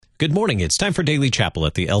Good morning. It's time for Daily Chapel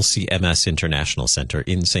at the LCMS International Center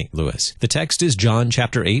in St. Louis. The text is John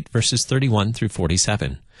chapter 8, verses 31 through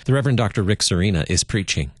 47. The Reverend Dr. Rick Serina is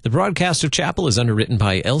preaching. The broadcast of chapel is underwritten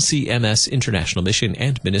by LCMS International Mission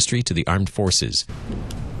and Ministry to the Armed Forces.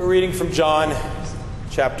 We're reading from John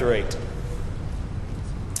chapter 8.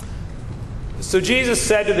 So Jesus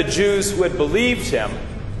said to the Jews who had believed him,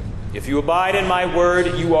 "If you abide in my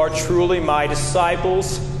word, you are truly my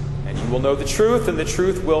disciples, and you will know the truth, and the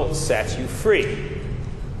truth will set you free."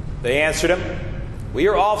 They answered him, "We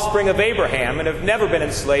are offspring of Abraham and have never been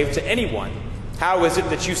enslaved to anyone. How is it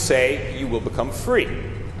that you say you will become free?"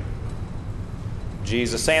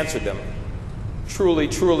 Jesus answered them, "Truly,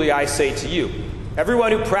 truly, I say to you,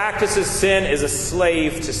 everyone who practices sin is a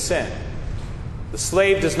slave to sin. The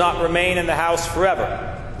slave does not remain in the house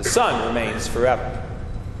forever. The Son remains forever.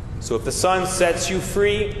 So if the Son sets you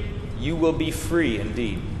free, you will be free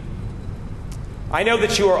indeed. I know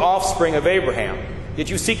that you are offspring of Abraham, yet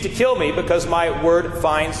you seek to kill me because my word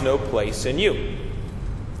finds no place in you.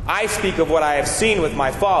 I speak of what I have seen with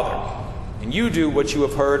my Father, and you do what you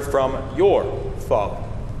have heard from your father."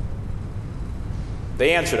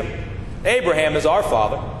 They answered him, "Abraham is our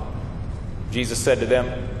father." Jesus said to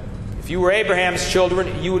them, "If you were Abraham's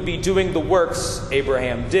children, you would be doing the works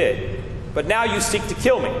Abraham did. But now you seek to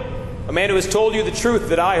kill me, a man who has told you the truth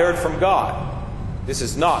that I heard from God. This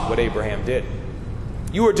is not what Abraham did.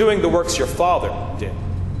 You are doing the works your father did."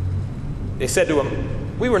 They said to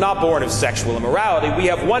him, "We were not born of sexual immorality. We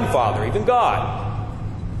have one Father, even God."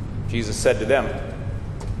 Jesus said to them,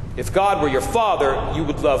 "If God were your Father, you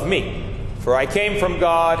would love me, for I came from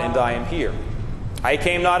God and I am here. I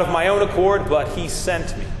came not of my own accord, but he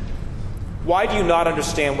sent me. Why do you not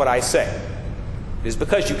understand what I say? It is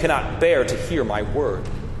because you cannot bear to hear my word.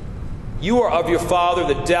 You are of your father,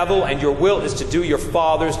 the devil, and your will is to do your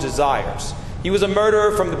father's desires. He was a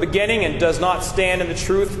murderer from the beginning and does not stand in the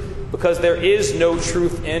truth because there is no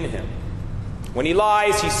truth in him. When he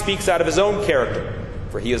lies, he speaks out of his own character,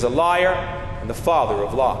 for he is a liar and the father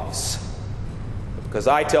of lies. But because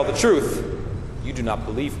I tell the truth, you do not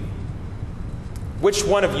believe me. Which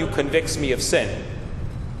one of you convicts me of sin?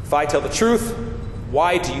 If I tell the truth,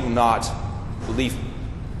 why do you not believe me?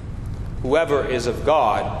 Whoever is of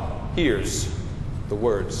God hears the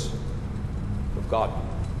words of God."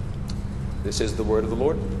 This is the word of the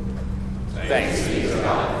Lord. Thanks be to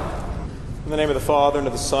God. In the name of the Father, and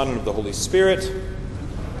of the Son, and of the Holy Spirit.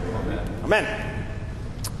 Amen.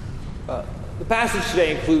 The passage today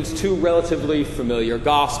includes two relatively familiar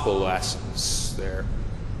gospel lessons. They're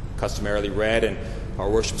customarily read in our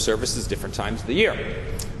worship services different times of the year.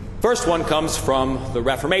 First one comes from the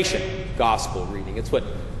Reformation gospel reading. It's what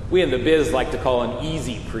we in the biz like to call an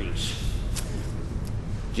easy preach.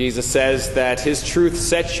 Jesus says that his truth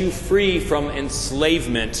sets you free from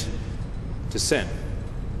enslavement to sin.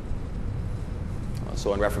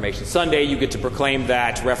 So on Reformation Sunday, you get to proclaim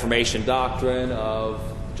that Reformation doctrine of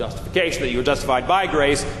justification, that you are justified by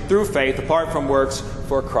grace through faith, apart from works,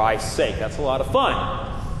 for Christ's sake. That's a lot of fun.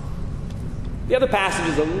 The other passage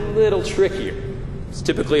is a little trickier. It's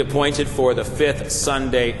typically appointed for the fifth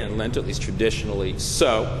Sunday in Lent, at least traditionally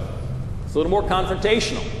so. It's a little more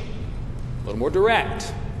confrontational, a little more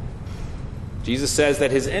direct. Jesus says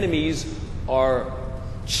that his enemies are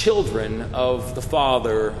children of the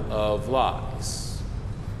father of lies.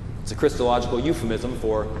 It's a Christological euphemism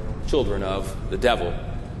for children of the devil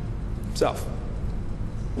himself.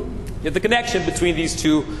 Yet the connection between these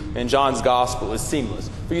two in John's gospel is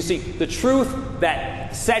seamless. For you see, the truth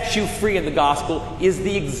that sets you free in the gospel is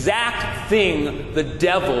the exact thing the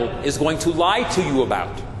devil is going to lie to you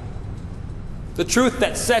about. The truth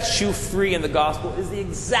that sets you free in the gospel is the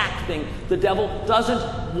exact thing the devil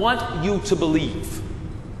doesn't want you to believe.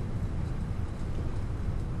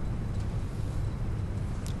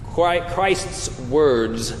 Christ's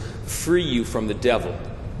words free you from the devil,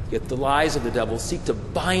 yet the lies of the devil seek to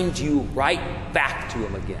bind you right back to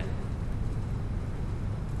him again.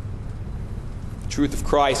 The truth of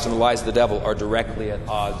Christ and the lies of the devil are directly at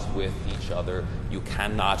odds with each other. You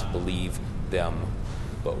cannot believe them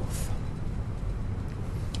both.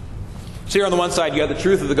 So here on the one side, you have the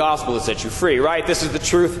truth of the gospel that sets you free, right? This is the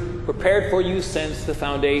truth prepared for you since the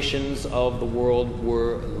foundations of the world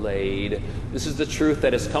were laid. This is the truth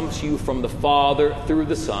that has come to you from the Father through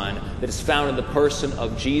the Son, that is found in the person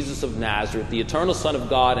of Jesus of Nazareth, the eternal Son of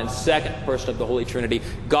God and second person of the Holy Trinity,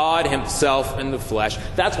 God himself in the flesh.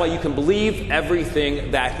 That's why you can believe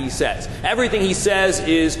everything that he says. Everything he says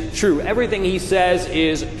is true. Everything he says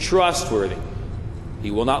is trustworthy. He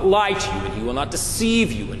will not lie to you, and he will not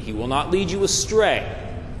deceive you, and he will not lead you astray.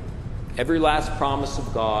 Every last promise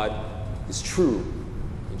of God is true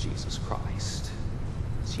in Jesus Christ?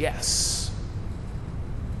 It's yes.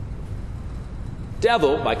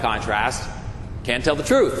 Devil, by contrast, can't tell the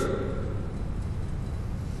truth.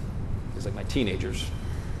 He's like my teenagers.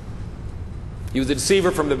 He was a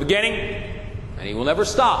deceiver from the beginning, and he will never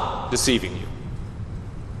stop deceiving you.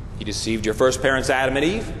 He deceived your first parents, Adam and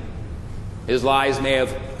Eve. His lies may have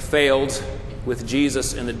failed with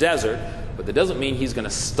Jesus in the desert, but that doesn't mean he's going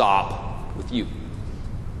to stop with you.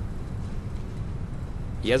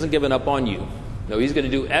 He hasn't given up on you. No, he's going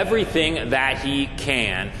to do everything that he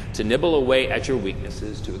can to nibble away at your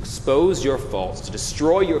weaknesses, to expose your faults, to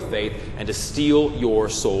destroy your faith, and to steal your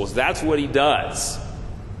souls. That's what he does.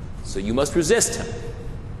 So you must resist him.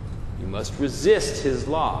 You must resist his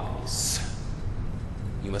lies.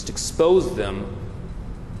 You must expose them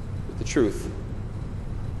with the truth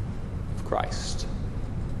of Christ.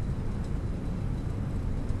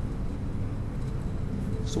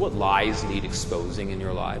 So what lies need exposing in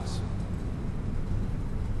your lives?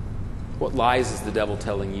 What lies is the devil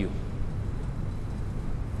telling you?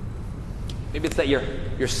 Maybe it's that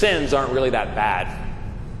your sins aren't really that bad.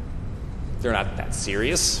 They're not that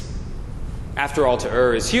serious. After all, to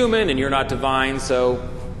err is human and you're not divine, so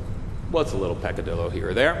what's a little peccadillo here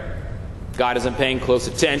or there? God isn't paying close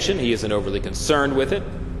attention. He isn't overly concerned with it.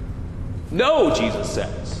 No, Jesus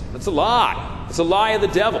says. That's a lie. It's a lie of the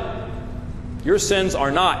devil. Your sins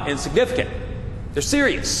are not insignificant. They're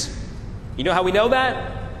serious. You know how we know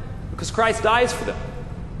that? Because Christ dies for them.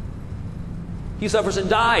 He suffers and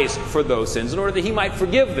dies for those sins in order that he might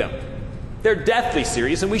forgive them. They're deathly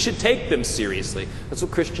serious, and we should take them seriously. That's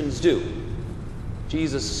what Christians do.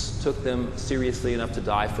 Jesus took them seriously enough to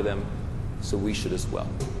die for them, so we should as well.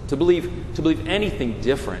 To believe anything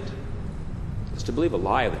different is to believe a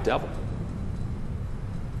lie of the devil.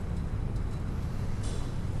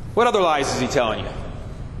 What other lies is he telling you?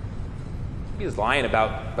 He's lying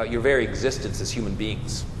about your very existence as human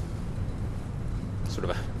beings. Sort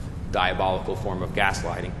of a diabolical form of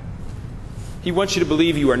gaslighting. He wants you to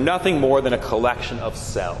believe you are nothing more than a collection of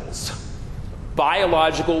cells.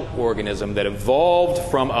 Biological organism that evolved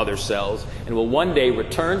from other cells and will one day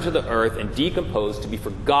return to the earth and decompose to be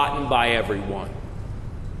forgotten by everyone.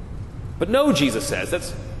 But no, Jesus says,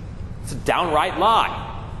 it's a downright lie.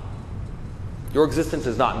 Your existence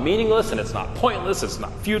is not meaningless, and it's not pointless, it's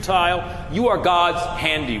not futile. You are God's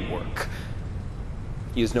handiwork.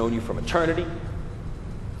 He has known you from eternity.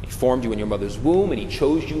 He formed you in your mother's womb, and he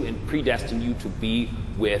chose you and predestined you to be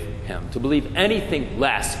with him. To believe anything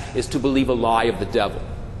less is to believe a lie of the devil.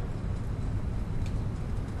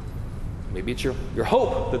 Maybe it's your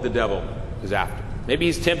hope that the devil is after. Maybe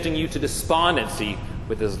he's tempting you to despondency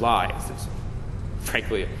with his lies. It's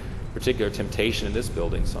frankly a particular temptation in this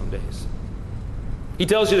building some days. He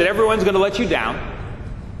tells you that everyone's going to let you down.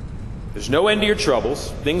 There's no end to your troubles.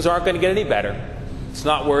 Things aren't going to get any better. It's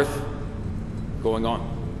not worth going on.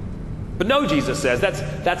 But no, Jesus says,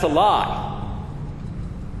 that's a lie.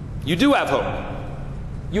 You do have hope.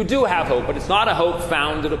 You do have hope, but it's not a hope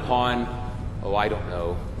founded upon,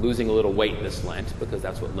 losing a little weight this Lent, because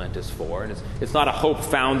that's what Lent is for. And it's not a hope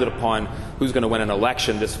founded upon who's going to win an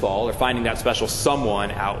election this fall, or finding that special someone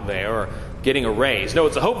out there, or getting a raise. No,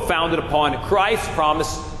 it's a hope founded upon Christ's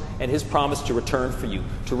promise and his promise to return for you,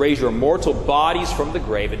 to raise your mortal bodies from the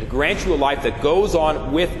grave, and to grant you a life that goes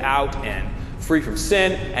on without end, free from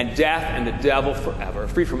sin and death and the devil forever,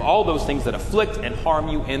 free from all those things that afflict and harm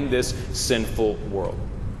you in this sinful world.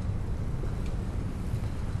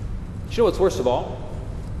 Do you know what's worst of all?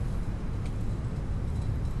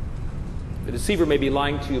 The deceiver may be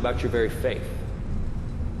lying to you about your very faith.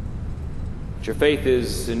 But your faith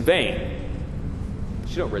is in vain.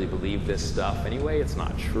 You don't really believe this stuff anyway. It's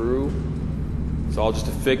not true. It's all just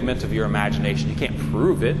a figment of your imagination. You can't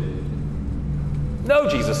prove it. No,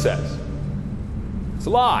 Jesus says. It's a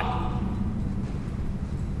lie.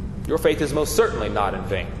 Your faith is most certainly not in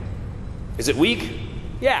vain. Is it weak?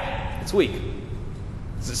 Yeah, it's weak.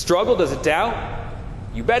 Does it struggle? Does it doubt?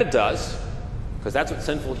 You bet it does, because that's what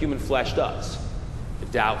sinful human flesh does.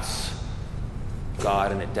 It doubts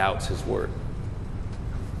God and it doubts his word.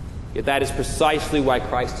 Yet that is precisely why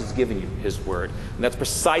Christ has given you his word. And that's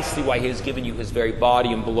precisely why he has given you his very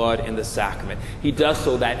body and blood in the sacrament. He does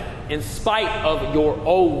so that in spite of your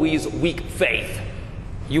always weak faith,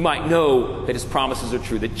 you might know that his promises are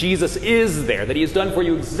true, that Jesus is there, that he has done for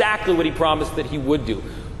you exactly what he promised that he would do,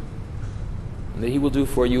 and that he will do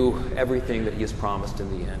for you everything that he has promised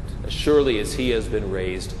in the end, as surely as he has been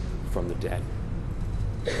raised from the dead.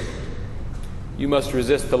 You must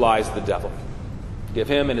resist the lies of the devil. Give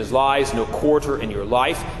him and his lies no quarter in your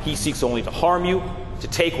life. He seeks only to harm you, to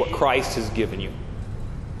take what Christ has given you.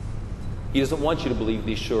 He doesn't want you to believe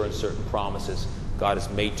these sure and certain promises God has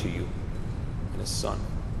made to you in His Son.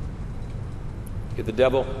 Okay, the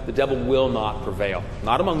devil will not prevail.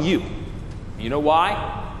 Not among you. You know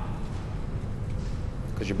why?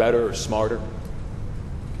 Because you're better or smarter,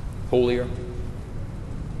 holier?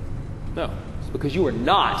 No. It's because you are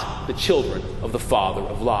not the children of the father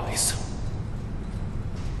of lies.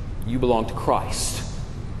 You belong to Christ.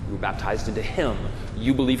 You were baptized into Him.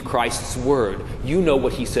 You believe Christ's word. You know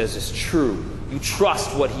what He says is true. You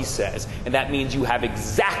trust what He says. And that means you have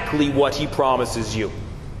exactly what He promises you.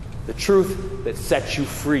 The truth that sets you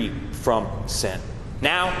free from sin.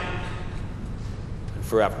 Now and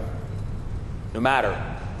forever. No matter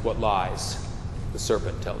what lies the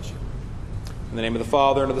serpent tells you. In the name of the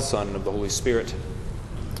Father, and of the Son, and of the Holy Spirit.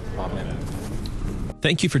 Amen.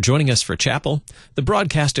 Thank you for joining us for Chapel. The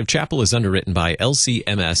broadcast of Chapel is underwritten by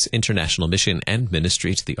LCMS International Mission and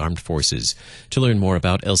Ministry to the Armed Forces. To learn more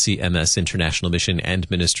about LCMS International Mission and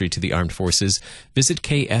Ministry to the Armed Forces, visit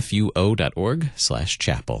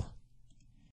kfuo.org/chapel.